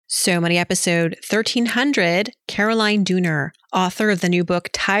So Money episode 1300, Caroline Dooner, author of the new book,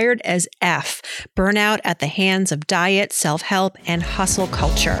 Tired as F, Burnout at the Hands of Diet, Self-Help, and Hustle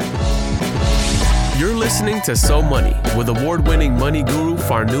Culture. You're listening to So Money with award-winning money guru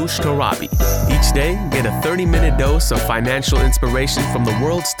Farnoosh Torabi. Each day, get a 30-minute dose of financial inspiration from the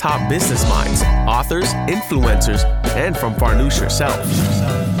world's top business minds, authors, influencers, and from Farnoosh herself.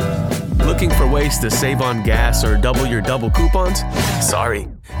 Looking for ways to save on gas or double your double coupons? Sorry,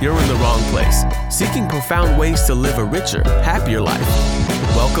 you're in the wrong place. Seeking profound ways to live a richer, happier life.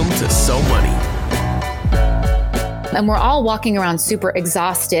 Welcome to So Money. And we're all walking around super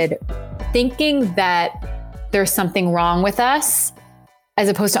exhausted, thinking that there's something wrong with us, as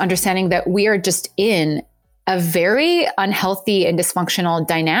opposed to understanding that we are just in a very unhealthy and dysfunctional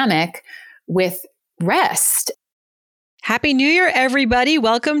dynamic with rest. Happy New Year, everybody.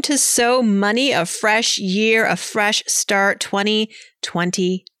 Welcome to So Money, a fresh year, a fresh start,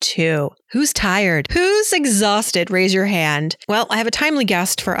 2022. Who's tired? Who's exhausted? Raise your hand. Well, I have a timely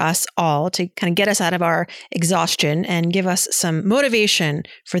guest for us all to kind of get us out of our exhaustion and give us some motivation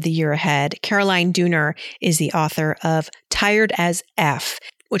for the year ahead. Caroline Dooner is the author of Tired as F,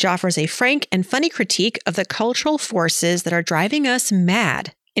 which offers a frank and funny critique of the cultural forces that are driving us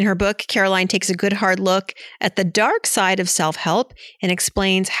mad. In her book, Caroline takes a good hard look at the dark side of self-help and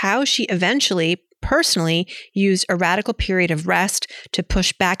explains how she eventually, personally, used a radical period of rest to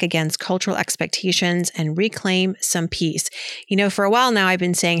push back against cultural expectations and reclaim some peace. You know, for a while now, I've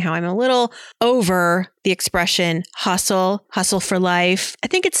been saying how I'm a little over the expression hustle for life. I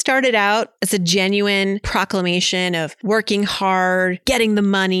think it started out as a genuine proclamation of working hard, getting the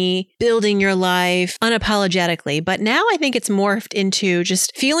money, building your life unapologetically. But now I think it's morphed into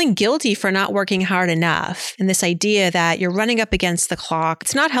just feeling guilty for not working hard enough. And this idea that you're running up against the clock,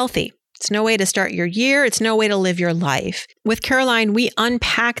 it's not healthy. It's no way to start your year. It's no way to live your life. With Caroline, we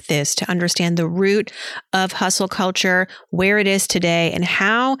unpack this to understand the root of hustle culture, where it is today, and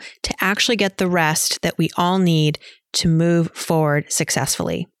how to actually get the rest that we all need to move forward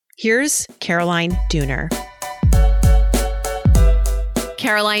successfully. Here's Caroline Dooner.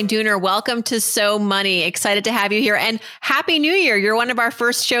 Caroline Dooner, welcome to So Money. Excited to have you here. And Happy New Year. You're one of our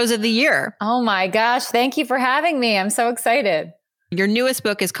first shows of the year. Oh my gosh. Thank you for having me. I'm so excited. Your newest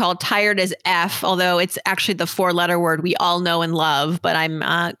book is called Tired as F, although it's actually the four-letter word we all know and love, but I'm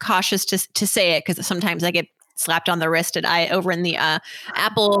cautious to say it because sometimes I get slapped on the wrist over in the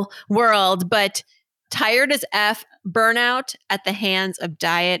Apple world. But Tired as F, Burnout at the Hands of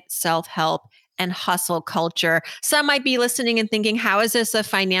Diet, Self-Help, and Hustle Culture. Some might be listening and thinking, how is this a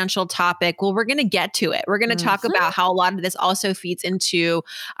financial topic? Well, we're going to get to it. We're going to talk about how a lot of this also feeds into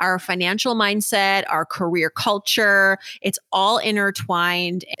our financial mindset, our career culture. It's all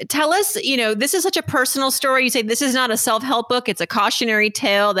intertwined. Tell us, this is such a personal story. You say this is not a self-help book. It's a cautionary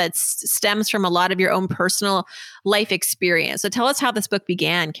tale that stems from a lot of your own personal life experience. So tell us how this book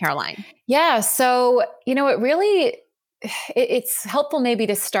began, Caroline. Yeah. So, it's helpful maybe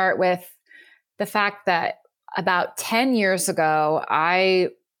to start with the fact that about 10 years ago, I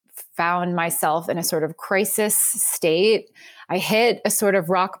found myself in a sort of crisis state. I hit a sort of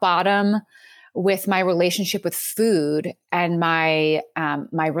rock bottom with my relationship with food and my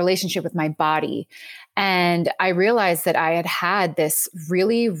relationship with my body. And I realized that I had had this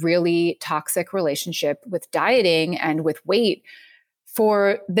really, really toxic relationship with dieting and with weight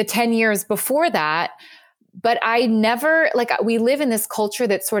for the 10 years before that. But I never, we live in this culture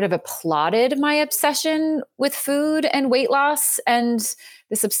that sort of applauded my obsession with food and weight loss and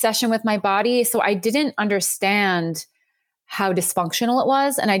this obsession with my body. So I didn't understand how dysfunctional it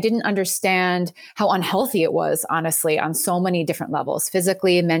was. And I didn't understand how unhealthy it was, honestly, on so many different levels,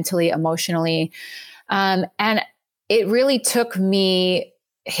 physically, mentally, emotionally. And it really took me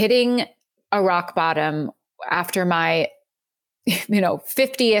hitting a rock bottom after my,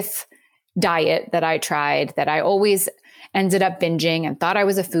 50th diet that I tried, that I always ended up binging and thought I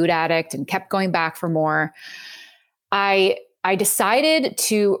was a food addict and kept going back for more. I decided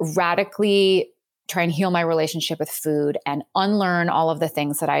to radically try and heal my relationship with food and unlearn all of the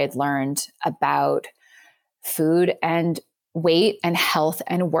things that I had learned about food and weight and health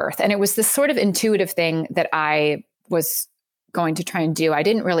and worth. And it was this sort of intuitive thing that I was going to try and do. I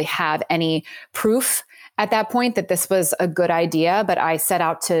didn't really have any proof at that point that this was a good idea, but I set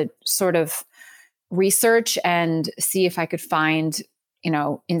out to sort of research and see if I could find,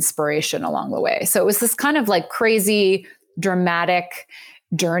 inspiration along the way. So it was this kind of crazy, dramatic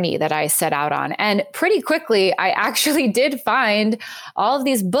journey that I set out on. And pretty quickly, I actually did find all of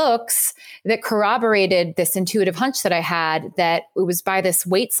these books that corroborated this intuitive hunch that I had, that it was by this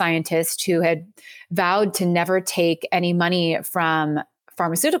weight scientist who had vowed to never take any money from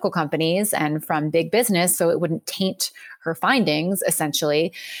pharmaceutical companies and from big business, so it wouldn't taint her findings,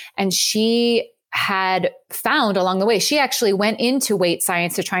 essentially. And she had found along the way, she actually went into weight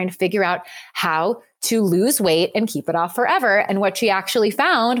science to try and figure out how to lose weight and keep it off forever. And what she actually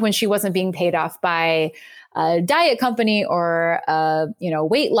found when she wasn't being paid off by a diet company or a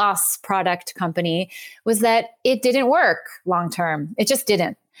weight loss product company was that it didn't work long term. It just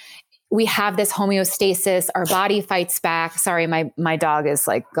didn't. We have this homeostasis. Our body fights back. Sorry, my dog is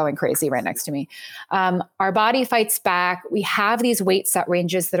like going crazy right next to me. Our body fights back. We have these weight set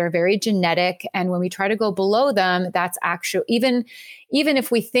ranges that are very genetic. And when we try to go below them, that's actually, even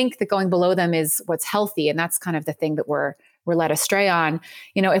if we think that going below them is what's healthy, and that's kind of the thing that we're led astray on,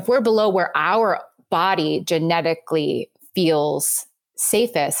 if we're below where our body genetically feels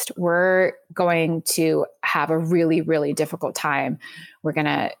safest, we're going to have a really, really difficult time.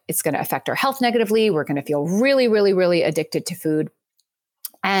 It's going to affect our health negatively. We're going to feel really, really, really addicted to food.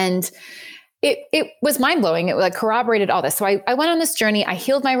 And it was mind blowing. It like corroborated all this. So I went on this journey. I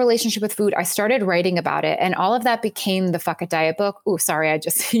healed my relationship with food. I started writing about it, and all of that became the Fuck It Diet book. Oh, sorry.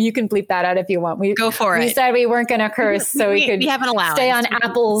 You can bleep that out if you want. Go for it. We said we weren't going to curse, so we could have an allowance. Stay on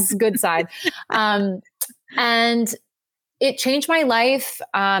Apple's good side. And it changed my life.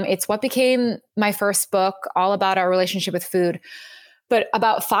 It's what became my first book, all about our relationship with food. But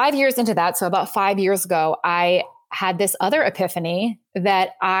about 5 years into that, so about 5 years ago, I had this other epiphany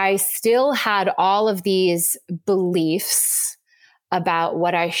that I still had all of these beliefs about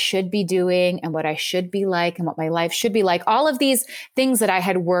what I should be doing and what I should be like and what my life should be like. All of these things that I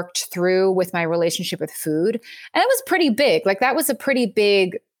had worked through with my relationship with food. And it was pretty big. Like that was a pretty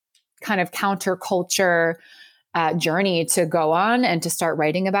big kind of counterculture journey to go on and to start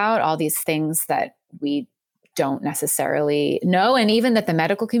writing about all these things that we don't necessarily know. And even that the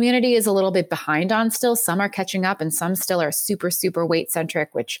medical community is a little bit behind on still. Some are catching up and some still are super, super weight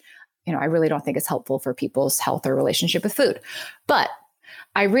centric, which, I really don't think is helpful for people's health or relationship with food. But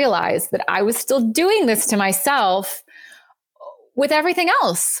I realized that I was still doing this to myself with everything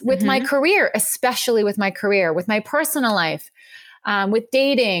else, with my career, especially with my career, with my personal life, with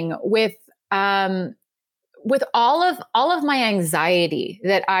dating, with all of my anxiety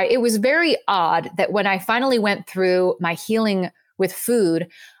it was very odd that when I finally went through my healing with food,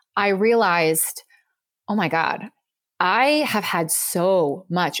 I realized, oh my God, I have had so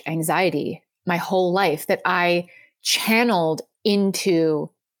much anxiety my whole life that I channeled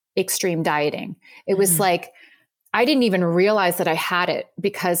into extreme dieting. It was like, I didn't even realize that I had it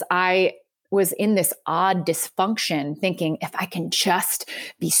because I was in this odd dysfunction thinking, if I can just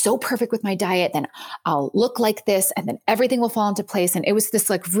be so perfect with my diet, then I'll look like this and then everything will fall into place. And it was this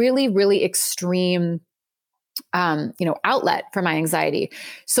like really, really extreme, outlet for my anxiety.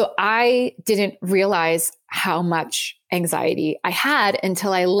 So I didn't realize how much anxiety I had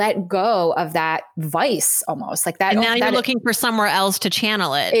until I let go of that vice almost like that. And now you're looking for somewhere else to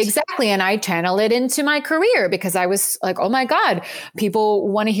channel it. Exactly. And I channel it into my career because I was like, oh my God, people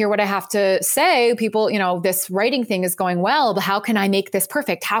want to hear what I have to say. People, this writing thing is going well, but how can I make this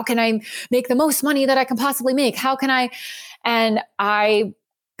perfect? How can I make the most money that I can possibly make? And I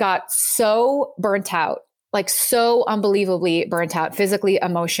got so burnt out, like so unbelievably burnt out physically,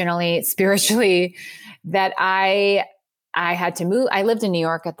 emotionally, spiritually, that I had to move. I lived in New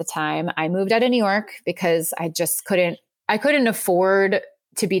York at the time. I moved out of New York because I couldn't afford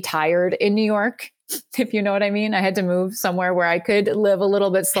to be tired in New York, if you know what I mean. I had to move somewhere where I could live a little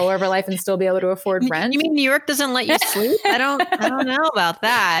bit slower of a life and still be able to afford rent. You mean New York doesn't let you sleep? I don't know about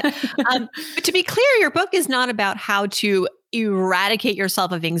that. But to be clear, your book is not about how to eradicate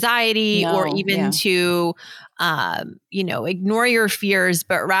yourself of anxiety or even to, ignore your fears,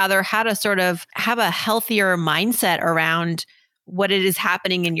 but rather how to sort of have a healthier mindset around what it is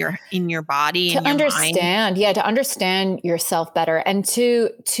happening in your body and your mind. To understand yourself better. And to,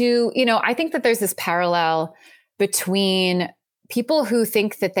 I think that there's this parallel between people who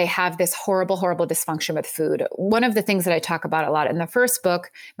think that they have this horrible, horrible dysfunction with food. One of the things that I talk about a lot in my first book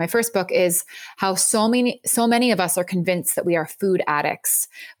is how so many of us are convinced that we are food addicts,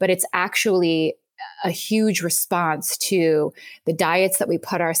 but it's actually a huge response to the diets that we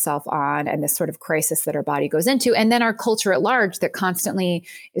put ourselves on and this sort of crisis that our body goes into. And then our culture at large that constantly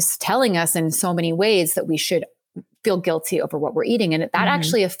is telling us in so many ways that we should feel guilty over what we're eating. And that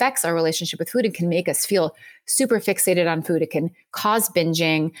actually affects our relationship with food and can make us feel super fixated on food. It can cause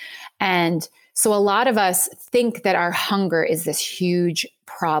binging. And so a lot of us think that our hunger is this huge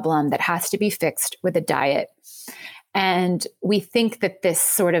problem that has to be fixed with a diet. And we think that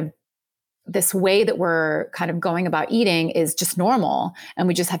this way that we're kind of going about eating is just normal and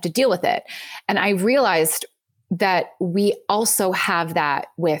we just have to deal with it. And I realized that we also have that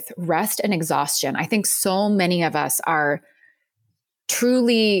with rest and exhaustion. I think so many of us are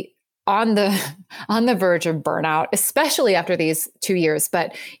truly on the verge of burnout, especially after these 2 years.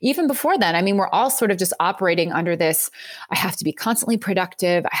 But even before then, I mean, we're all sort of just operating under this, I have to be constantly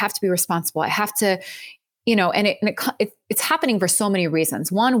productive. I have to be responsible. I have to, and it's happening for so many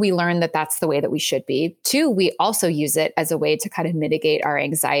reasons. One, we learn that that's the way that we should be. Two, we also use it as a way to kind of mitigate our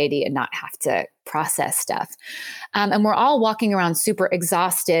anxiety and not have to process stuff. And we're all walking around super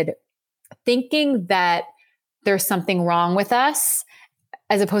exhausted, thinking that there's something wrong with us,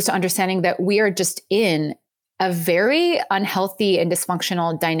 as opposed to understanding that we are just in a very unhealthy and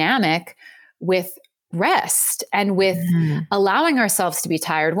dysfunctional dynamic with rest and with allowing ourselves to be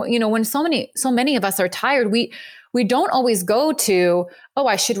tired. Well, when so many of us are tired, we don't always go to, oh,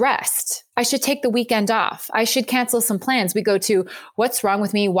 I should rest. I should take the weekend off. I should cancel some plans. We go to, what's wrong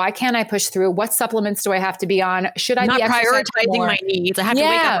with me? Why can't I push through? What supplements do I have to be on? Should I not be prioritizing more? My needs? I have to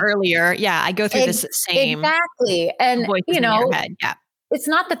wake up earlier. Yeah, I go through this same exactly. And voices in your head. Yeah. It's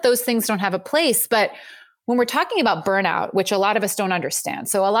not that those things don't have a place, but when we're talking about burnout, which a lot of us don't understand.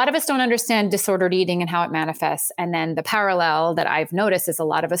 So a lot of us don't understand disordered eating and how it manifests. And then the parallel that I've noticed is a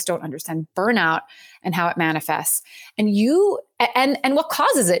lot of us don't understand burnout and how it manifests. And and what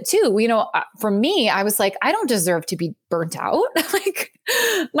causes it too. For me, I was like, I don't deserve to be burnt out. Like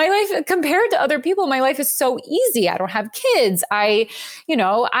my life compared to other people, my life is so easy. I don't have kids. I'm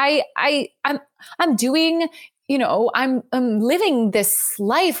doing, I'm living this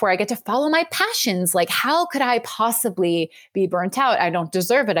life where I get to follow my passions. Like, how could I possibly be burnt out? I don't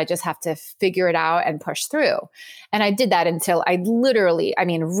deserve it. I just have to figure it out and push through. And I did that until I literally,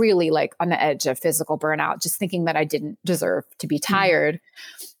 really like on the edge of physical burnout, just thinking that I didn't deserve to be tired.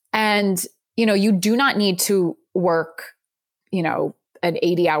 And, you do not need to work, an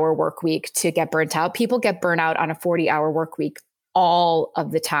 80-hour work week to get burnt out. People get burnt out on a 40-hour work week all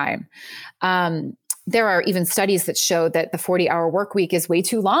of the time. There are even studies that show that the 40-hour work week is way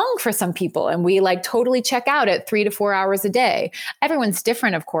too long for some people. And we totally check out at 3 to 4 hours a day. Everyone's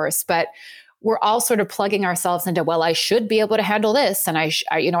different, of course, but we're all sort of plugging ourselves into, well, I should be able to handle this. And I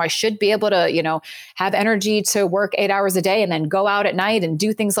should be able to, have energy to work 8 hours a day and then go out at night and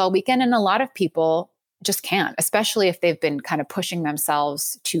do things all weekend. And a lot of people just can't, especially if they've been kind of pushing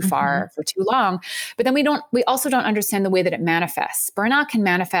themselves too far for too long. But then we also don't understand the way that it manifests. Burnout can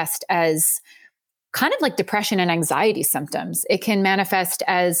manifest as kind of like depression and anxiety symptoms. It can manifest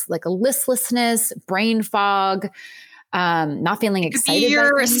as like a listlessness, brain fog, not feeling excited.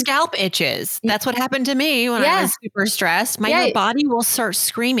 Your scalp itches. That's what happened to me when I was super stressed. My body will start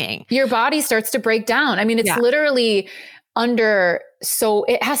screaming. Your body starts to break down. It's literally so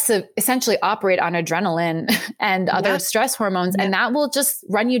it has to essentially operate on adrenaline and other stress hormones, and that will just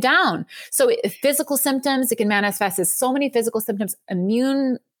run you down. So physical symptoms, it can manifest as so many physical symptoms,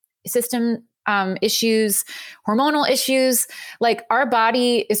 immune system issues, hormonal issues. Like our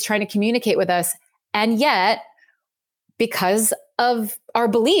body is trying to communicate with us. And yet, because of our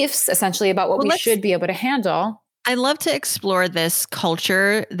beliefs, essentially about what we should be able to handle. I love to explore this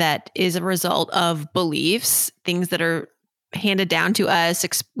culture that is a result of beliefs, things that are handed down to us,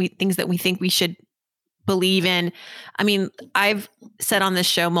 things that we think we should believe in. I've said on this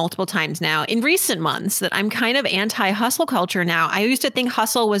show multiple times now in recent months that I'm kind of anti-hustle culture now. I used to think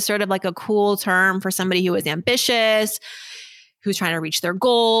hustle was sort of like a cool term for somebody who was ambitious, who's trying to reach their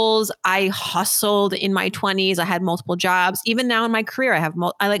goals. I hustled in my 20s. I had multiple jobs. Even now in my career,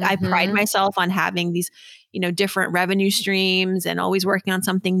 I pride myself on having these, different revenue streams and always working on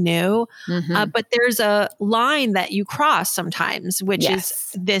something new. But there's a line that you cross sometimes, which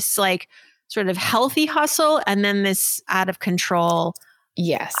is this sort of healthy hustle and then this out of control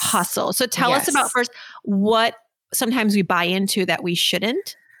hustle. So tell us about first what sometimes we buy into that we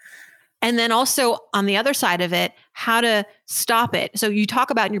shouldn't. And then also on the other side of it, how to stop it. So you talk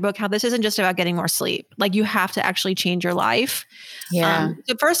about in your book how this isn't just about getting more sleep. Like you have to actually change your life. So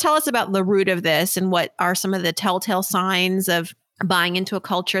first tell us about the root of this and what are some of the telltale signs of buying into a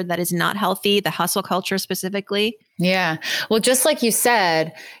culture that is not healthy, the hustle culture specifically. Yeah. Well, just like you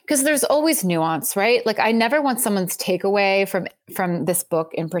said, because there's always nuance, right? Like I never want someone's takeaway from this book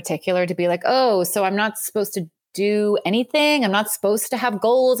in particular to be like, oh, so I'm not supposed to do anything. I'm not supposed to have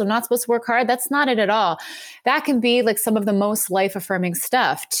goals. I'm not supposed to work hard. That's not it at all. That can be like some of the most life affirming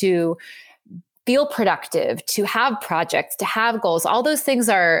stuff, to feel productive, to have projects, to have goals. All those things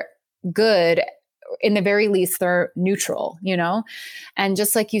are good. In the very least, they're neutral, And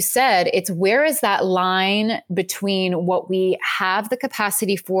just like you said, it's where is that line between what we have the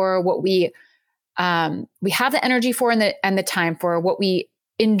capacity for, what we have the energy for and the time for, what we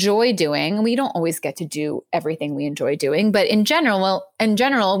enjoy doing. And we don't always get to do everything we enjoy doing, but in general,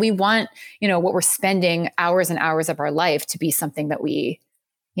 we want, what we're spending hours and hours of our life to be something that we,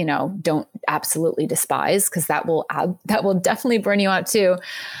 don't absolutely despise, because that will definitely burn you out too.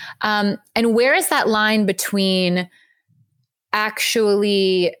 And where is that line between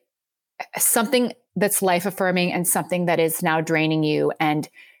actually something that's life affirming and something that is now draining you and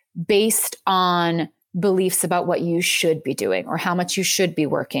based on beliefs about what you should be doing or how much you should be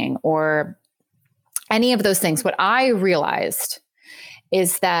working or any of those things? What I realized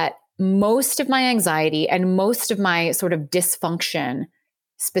is that most of my anxiety and most of my sort of dysfunction,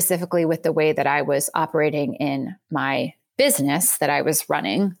 specifically with the way that I was operating in my business that I was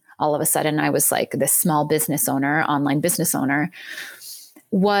running, all of a sudden I was like this small business owner, online business owner,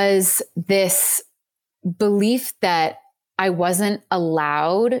 was this belief that I wasn't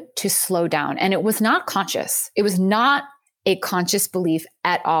allowed to slow down. And it was not conscious. It was not a conscious belief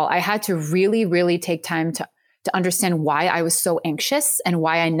at all. I had to really, really take time to understand why I was so anxious and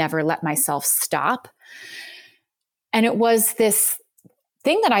why I never let myself stop. And it was this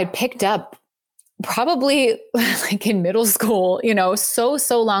thing that I picked up probably like in middle school,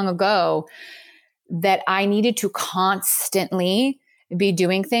 so long ago, that I needed to constantly be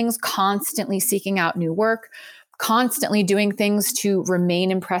doing things, constantly seeking out new work, constantly doing things to remain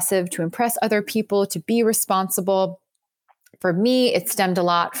impressive, to impress other people, to be responsible. For me, it stemmed a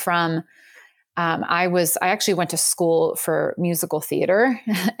lot from, I actually went to school for musical theater,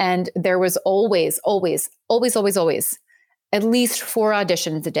 and there was always at least 4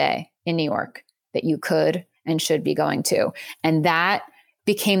 auditions a day in New York that you could and should be going to. And that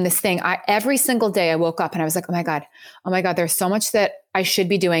became this thing. Every single day I woke up and I was like, oh my God, there's so much that I should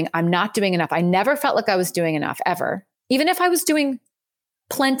be doing. I'm not doing enough. I never felt like I was doing enough ever. Even if I was doing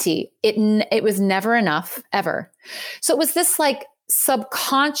plenty, it was never enough ever. So it was this like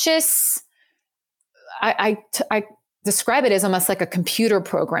subconscious, I describe it as almost like a computer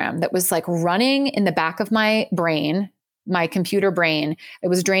program that was like running in the back of my brain, my computer brain. It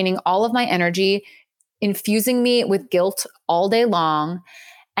was draining all of my energy, infusing me with guilt all day long.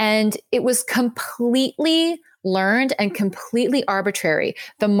 And it was completely learned and completely arbitrary.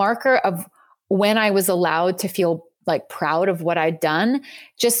 The marker of when I was allowed to feel like proud of what I'd done,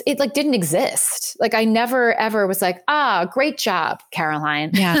 it like didn't exist. Like I never ever was like, great job,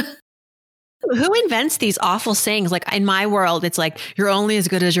 Caroline. Yeah. Who invents these awful sayings? Like in my world, it's like, you're only as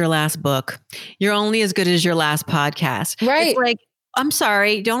good as your last book. You're only as good as your last podcast. Right. It's like, I'm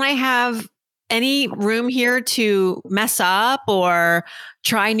sorry, don't I have any room here to mess up or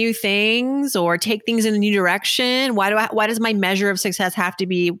try new things or take things in a new direction? Why does my measure of success have to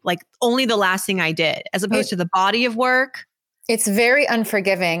be like only the last thing I did as opposed to the body of work? It's very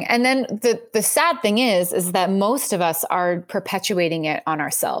unforgiving. And then the sad thing is that most of us are perpetuating it on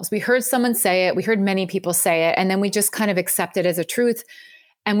ourselves. We heard someone say it, we heard many people say it, and then we just kind of accept it as a truth.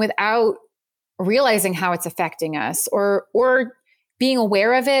 And without realizing how it's affecting us or being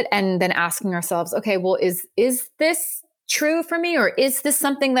aware of it and then asking ourselves, okay, well, is this true for me? Or is this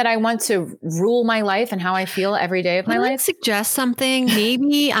something that I want to rule my life and how I feel every day of my life? Suggest something.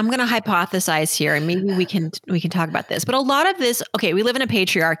 Maybe I'm going to hypothesize here and maybe we can talk about this. But a lot of this, okay, we live in a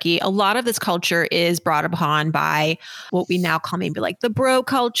patriarchy. A lot of this culture is brought upon by what we now call maybe like the bro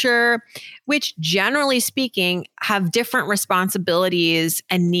culture, which generally speaking have different responsibilities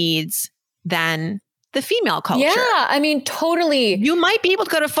and needs than the female culture. Yeah, I mean, totally. You might be able to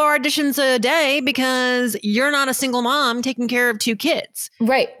go to 4 auditions a day because you're not a single mom taking care of 2 kids.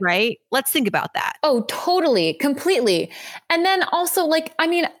 Right. Right? Let's think about that. Oh, totally. Completely. And then also like, I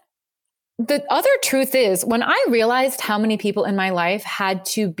mean, the other truth is when I realized how many people in my life had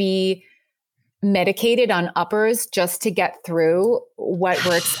to be medicated on uppers just to get through what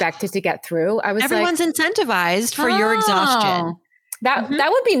we're expected to get through, I was Everyone's incentivized for your exhaustion. That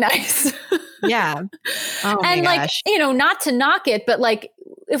would be nice. Yeah. Oh my and gosh. like, not to knock it, but like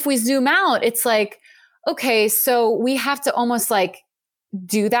if we zoom out, it's like, okay, so we have to almost like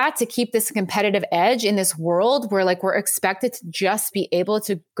do that to keep this competitive edge in this world where like we're expected to just be able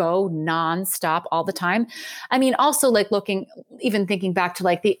to go nonstop all the time. I mean, also like even thinking back to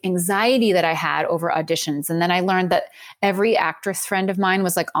like the anxiety that I had over auditions. And then I learned that every actress friend of mine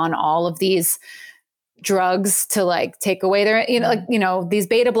was like on all of these drugs to like take away their, these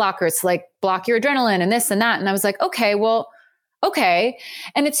beta blockers to like block your adrenaline and this and that. And I was like, okay.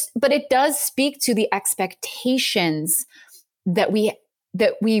 And but it does speak to the expectations that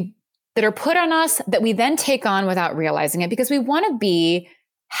are put on us that we then take on without realizing it, because we want to be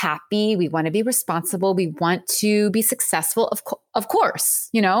happy. We want to be responsible. We want to be successful, of course,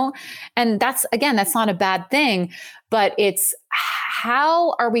 and that's not a bad thing, but it's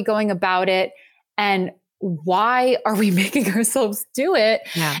how are we going about it and why are we making ourselves do it?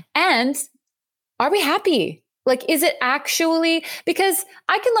 Yeah. And are we happy? Like, is it actually, because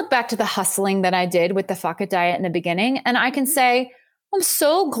I can look back to the hustling that I did with the Fuck It diet in the beginning, and I can say, I'm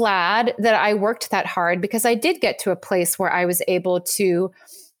so glad that I worked that hard, because I did get to a place where I was able to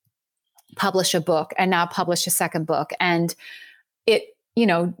publish a book and now publish a second book. And it,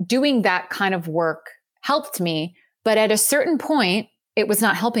 doing that kind of work helped me. But at a certain point, it was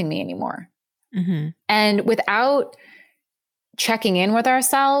not helping me anymore. Mm-hmm. And without checking in with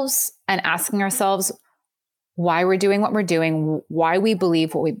ourselves and asking ourselves why we're doing what we're doing, why we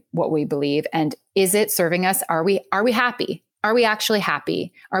believe what we believe, and is it serving us? Are we happy? Are we actually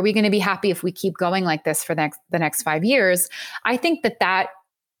happy? Are we going to be happy if we keep going like this for the next 5 years? I think that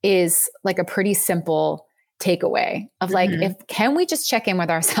is like a pretty simple takeaway of like, can we just check in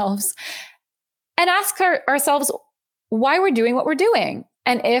with ourselves and ask ourselves why we're doing what we're doing,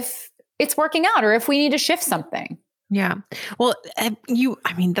 and if it's working out or if we need to shift something. Yeah. Well,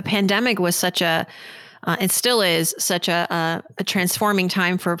 the pandemic was such it still is such a transforming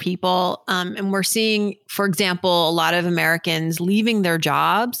time for people. And we're seeing, for example, a lot of Americans leaving their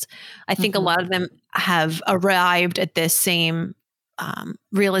jobs. I think a lot of them have arrived at this same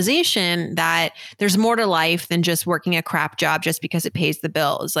realization that there's more to life than just working a crap job just because it pays the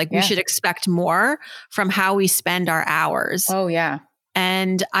bills. Like we should expect more from how we spend our hours. Oh, yeah.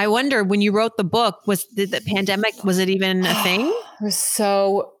 And I wonder, when you wrote the book, did the pandemic, was it even a thing? It was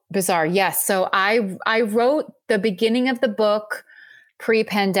so bizarre. Yes. So I wrote the beginning of the book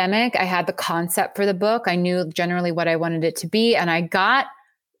pre-pandemic. I had the concept for the book. I knew generally what I wanted it to be. And I got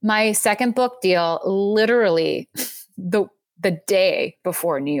my second book deal literally the day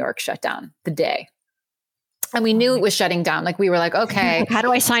before New York shut down, the day. And we knew it was shutting down. Like we were like, okay, how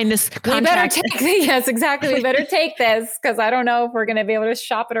do I sign this contract? We better take yes, exactly. We better take this, because I don't know if we're going to be able to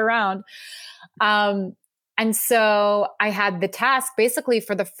shop it around. And so I had the task basically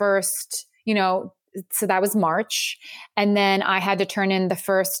for the first, so that was March. And then I had to turn in the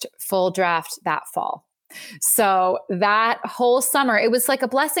first full draft that fall. So that whole summer, it was like a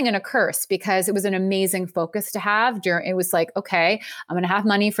blessing and a curse, because it was an amazing focus to have. It was like, okay, I'm going to have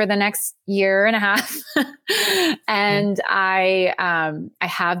money for the next year and a half. And I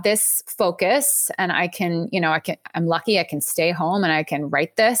have this focus, and I'm lucky I can stay home and I can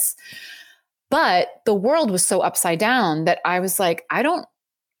write this. But the world was so upside down that I was like, and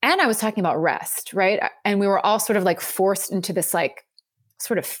I was talking about rest, right? And we were all sort of like forced into this like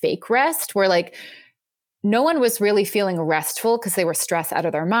sort of fake rest where like no one was really feeling restful because they were stressed out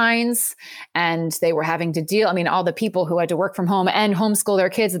of their minds, and they were having to deal. I mean, all the people who had to work from home and homeschool their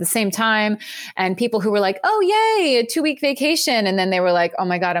kids at the same time, and people who were like, oh, yay, a 2-week vacation. And then they were like, oh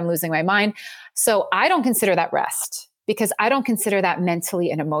my God, I'm losing my mind. So I don't consider that rest, because I don't consider that mentally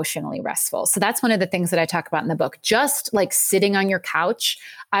and emotionally restful. So that's one of the things that I talk about in the book. Just like sitting on your couch,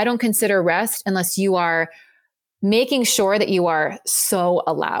 I don't consider rest unless you are making sure that you are so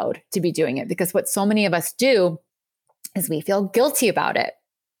allowed to be doing it. Because what so many of us do is we feel guilty about it.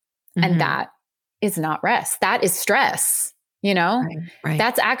 And that is not rest. That is stress, Right.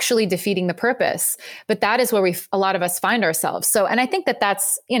 That's actually defeating the purpose. But that is where a lot of us find ourselves. So, and I think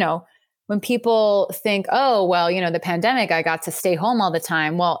that's, when people think, oh, well, the pandemic, I got to stay home all the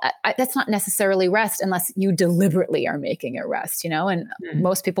time. Well, that's not necessarily rest unless you deliberately are making it rest, and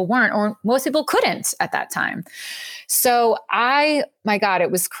most people weren't, or most people couldn't at that time. So my God,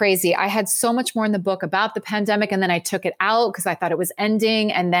 it was crazy. I had so much more in the book about the pandemic, and then I took it out because I thought it was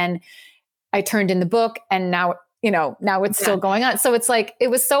ending. And then I turned in the book, and now it's still going on. So it's like, it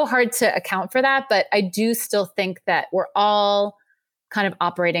was so hard to account for that. But I do still think that we're all kind of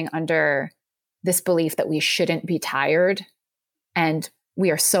operating under this belief that we shouldn't be tired, and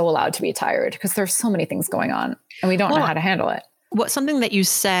we are so allowed to be tired because there's so many things going on and we don't know how to handle it. Something that you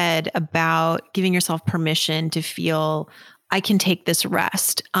said about giving yourself permission to feel I can take this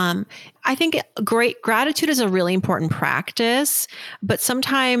rest. I think gratitude is a really important practice, but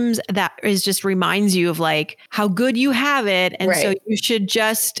sometimes that just reminds you of like how good you have it. And so you should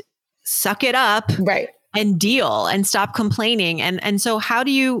just suck it up. Right. And deal and stop complaining. And so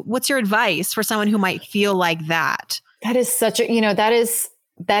what's your advice for someone who might feel like that? That is such a, that is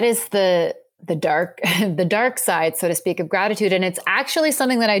the dark side, so to speak, of gratitude. And it's actually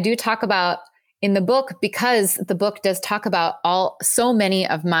something that I do talk about in the book, because the book does talk about so many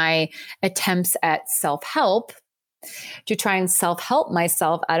of my attempts at self-help to try and self-help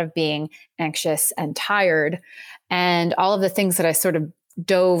myself out of being anxious and tired, and all of the things that I sort of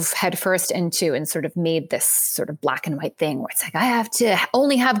dove headfirst into and sort of made this sort of black and white thing where it's like, I have to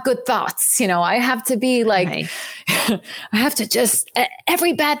only have good thoughts. I have to be like, Right. I have to just,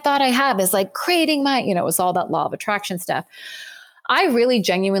 every bad thought I have is like creating my, it was all that law of attraction stuff. I really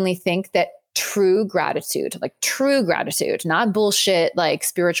genuinely think that true gratitude, not bullshit, like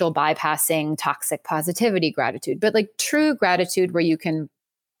spiritual bypassing, toxic positivity gratitude, but like true gratitude where you can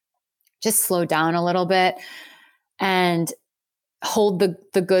just slow down a little bit and hold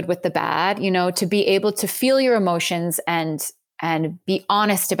the good with the bad, to be able to feel your emotions and be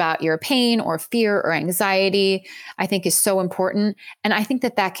honest about your pain or fear or anxiety, I think is so important. And I think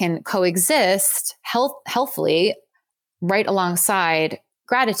that can coexist healthfully right alongside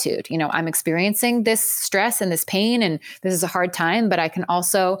gratitude. I'm experiencing this stress and this pain, and this is a hard time, but I can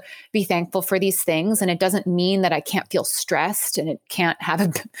also be thankful for these things. And it doesn't mean that I can't feel stressed and it can't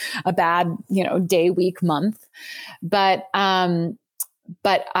have a bad, day, week, month. But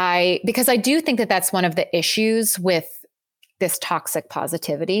because I do think that that's one of the issues with this toxic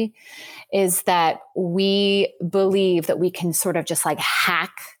positivity is that we believe that we can sort of just like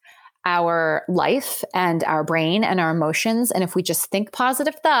hack our life and our brain and our emotions. And if we just think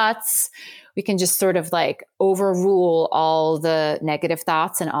positive thoughts, we can just sort of like overrule all the negative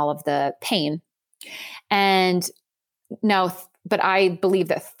thoughts and all of the pain. And now, but I believe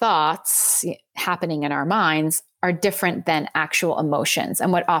that thoughts happening in our minds are different than actual emotions.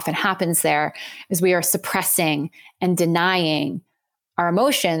 And what often happens there is we are suppressing and denying our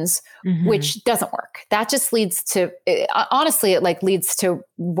emotions, which doesn't work. That just leads to, honestly, it like leads to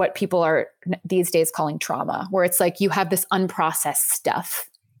what people are these days calling trauma, where it's like you have this unprocessed stuff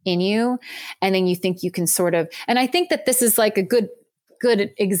in you, and then you think you can sort of, and I think that this is like a good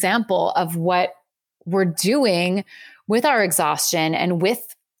example of what we're doing with our exhaustion and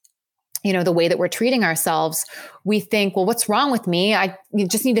with, the way that we're treating ourselves. We think, well, what's wrong with me? You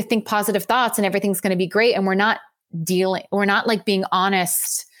just need to think positive thoughts and everything's going to be great. And we're not like being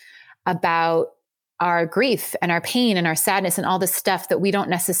honest about our grief and our pain and our sadness and all this stuff that we don't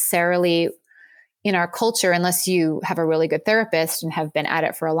necessarily in our culture, unless you have a really good therapist and have been at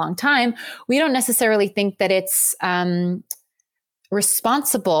it for a long time, we don't necessarily think that it's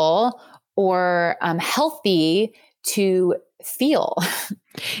responsible or healthy to feel.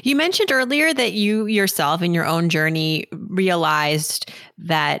 You mentioned earlier that you yourself in your own journey realized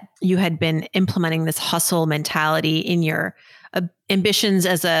that you had been implementing this hustle mentality in your ambitions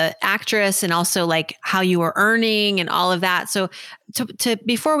as an actress, and also like how you were earning and all of that. So to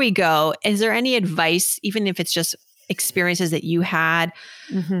before we go, is there any advice, even if it's just experiences that you had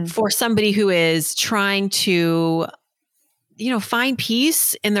for somebody who is trying to, find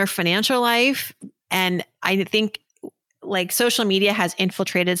peace in their financial life? And I think like social media has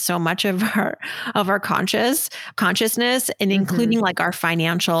infiltrated so much of our consciousness, and including like our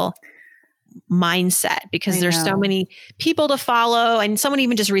financial mindset, because there's so many people to follow. And someone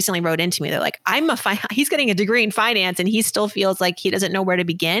even just recently wrote into me. They're like, he's getting a degree in finance and he still feels like he doesn't know where to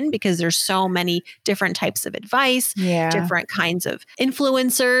begin because there's so many different types of advice, different kinds of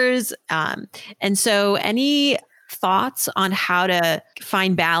influencers. And so any thoughts on how to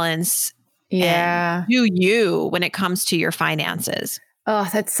find balance and do you when it comes to your finances? Oh,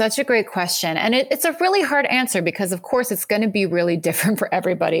 that's such a great question. And it's a really hard answer because, of course, it's going to be really different for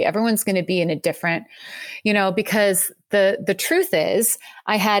everybody. Everyone's going to be in a different, because the truth is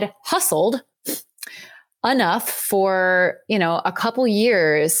I had hustled enough for, a couple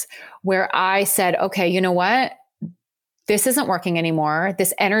years where I said, okay, you know what? This isn't working anymore.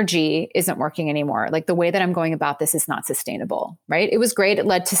 This energy isn't working anymore. Like the way that I'm going about this is not sustainable, right? It was great. It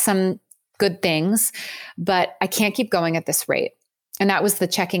led to some good things, but I can't keep going at this rate. And that was the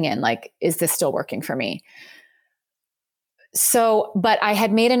checking in, like, is this still working for me? So, but I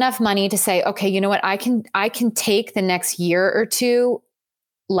had made enough money to say, okay, you know what? I can take the next year or two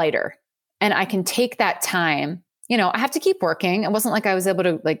lighter, and I can take that time. I have to keep working. It wasn't like I was able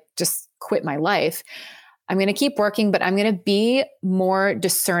to like just quit my life. I'm going to keep working, but I'm going to be more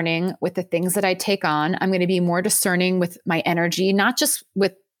discerning with the things that I take on. I'm going to be more discerning with my energy, not just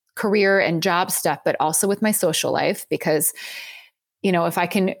with career and job stuff, but also with my social life, because, if I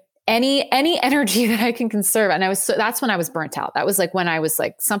can, any energy that I can conserve. And that's when I was burnt out. That was like when I was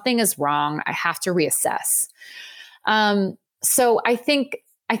like, something is wrong. I have to reassess. So I think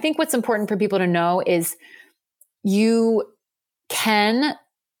what's important for people to know is you can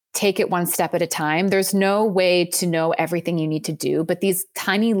take it one step at a time. There's no way to know everything you need to do, but these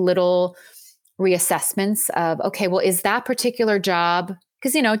tiny little reassessments of, okay, well, is that particular job?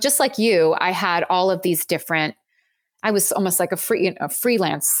 Because, just like you, I had all of these different I was almost like a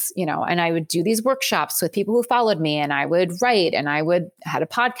freelance, and I would do these workshops with people who followed me, and I would write, and had a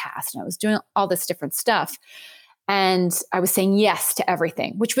podcast, and I was doing all this different stuff. And I was saying yes to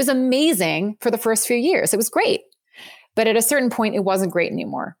everything, which was amazing for the first few years. It was great. But at a certain point, it wasn't great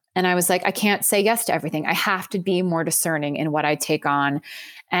anymore. And I was like, I can't say yes to everything. I have to be more discerning in what I take on.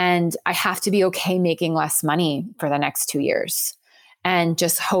 And I have to be okay making less money for the next 2 years and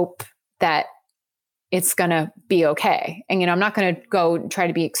just hope that it's going to be okay. And, I'm not going to go try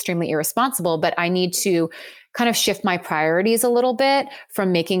to be extremely irresponsible, but I need to kind of shift my priorities a little bit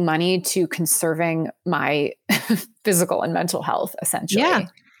from making money to conserving my physical and mental health, essentially. Yeah.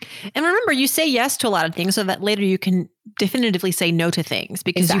 And remember, you say yes to a lot of things so that later you can definitively say no to things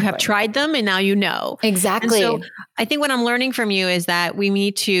because you have tried them and now you know. Exactly. And so I think what I'm learning from you is that we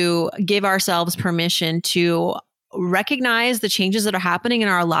need to give ourselves permission to recognize the changes that are happening in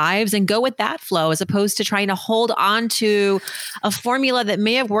our lives and go with that flow, as opposed to trying to hold on to a formula that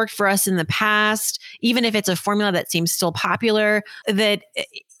may have worked for us in the past, even if it's a formula that seems still popular, that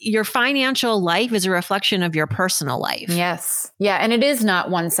your financial life is a reflection of your personal life. Yes. Yeah. And it is not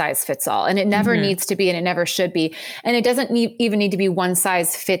one size fits all, and it never needs to be, and it never should be. And it doesn't even need to be one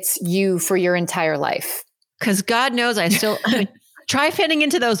size fits you for your entire life. Because God knows I still... Try fitting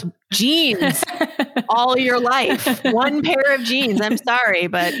into those jeans all your life. One pair of jeans. I'm sorry,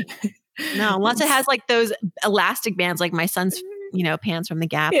 but no, unless it has like those elastic bands, like my son's, pants from the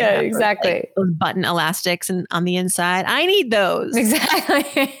Gap. Yeah, exactly. Like those button elastics and on the inside. I need those.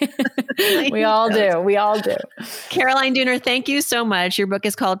 Exactly. We all do. We all do. Caroline Dooner, thank you so much. Your book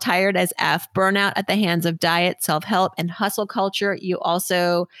is called Tired as F, Burnout at the Hands of Diet, Self-Help, and Hustle Culture. You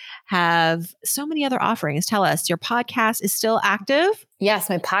also have so many other offerings. Tell us, your podcast is still active? Yes,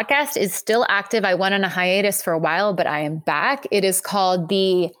 my podcast is still active. I went on a hiatus for a while, but I am back. It is called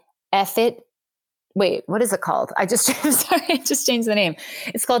the Wait, what is it called? I just changed the name.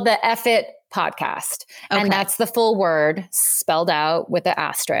 It's called the F It Podcast. Okay. And that's the full word spelled out with an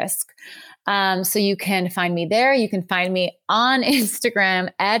asterisk. So you can find me there. You can find me on Instagram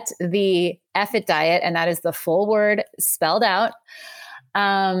at the F It Diet. And that is the full word spelled out.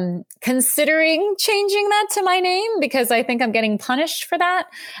 Considering changing that to my name because I think I'm getting punished for that.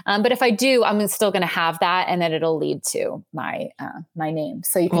 But if I do, I'm still going to have that, and then it'll lead to my name.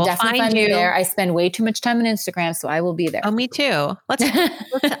 So you can definitely find me there. I spend way too much time on Instagram, so I will be there. Oh, me too.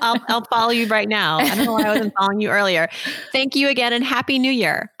 I'll follow you right now. I don't know why I wasn't following you earlier. Thank you again, and Happy New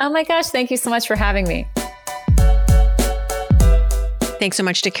Year. Oh my gosh. Thank you so much for having me. Thanks so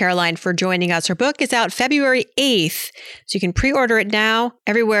much to Caroline for joining us. Her book is out February 8th, so you can pre-order it now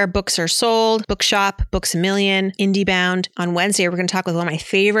everywhere books are sold. Bookshop, Books A Million, IndieBound. On Wednesday, we're going to talk with one of my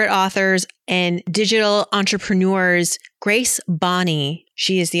favorite authors and digital entrepreneurs, Grace Bonney.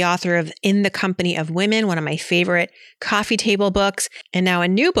 She is the author of In the Company of Women, one of my favorite coffee table books, and now a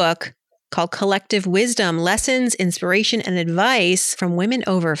new book called Collective Wisdom, Lessons, Inspiration, and Advice from Women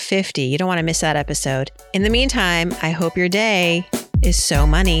Over 50. You don't want to miss that episode. In the meantime, I hope your day is so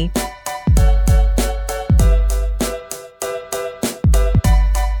money.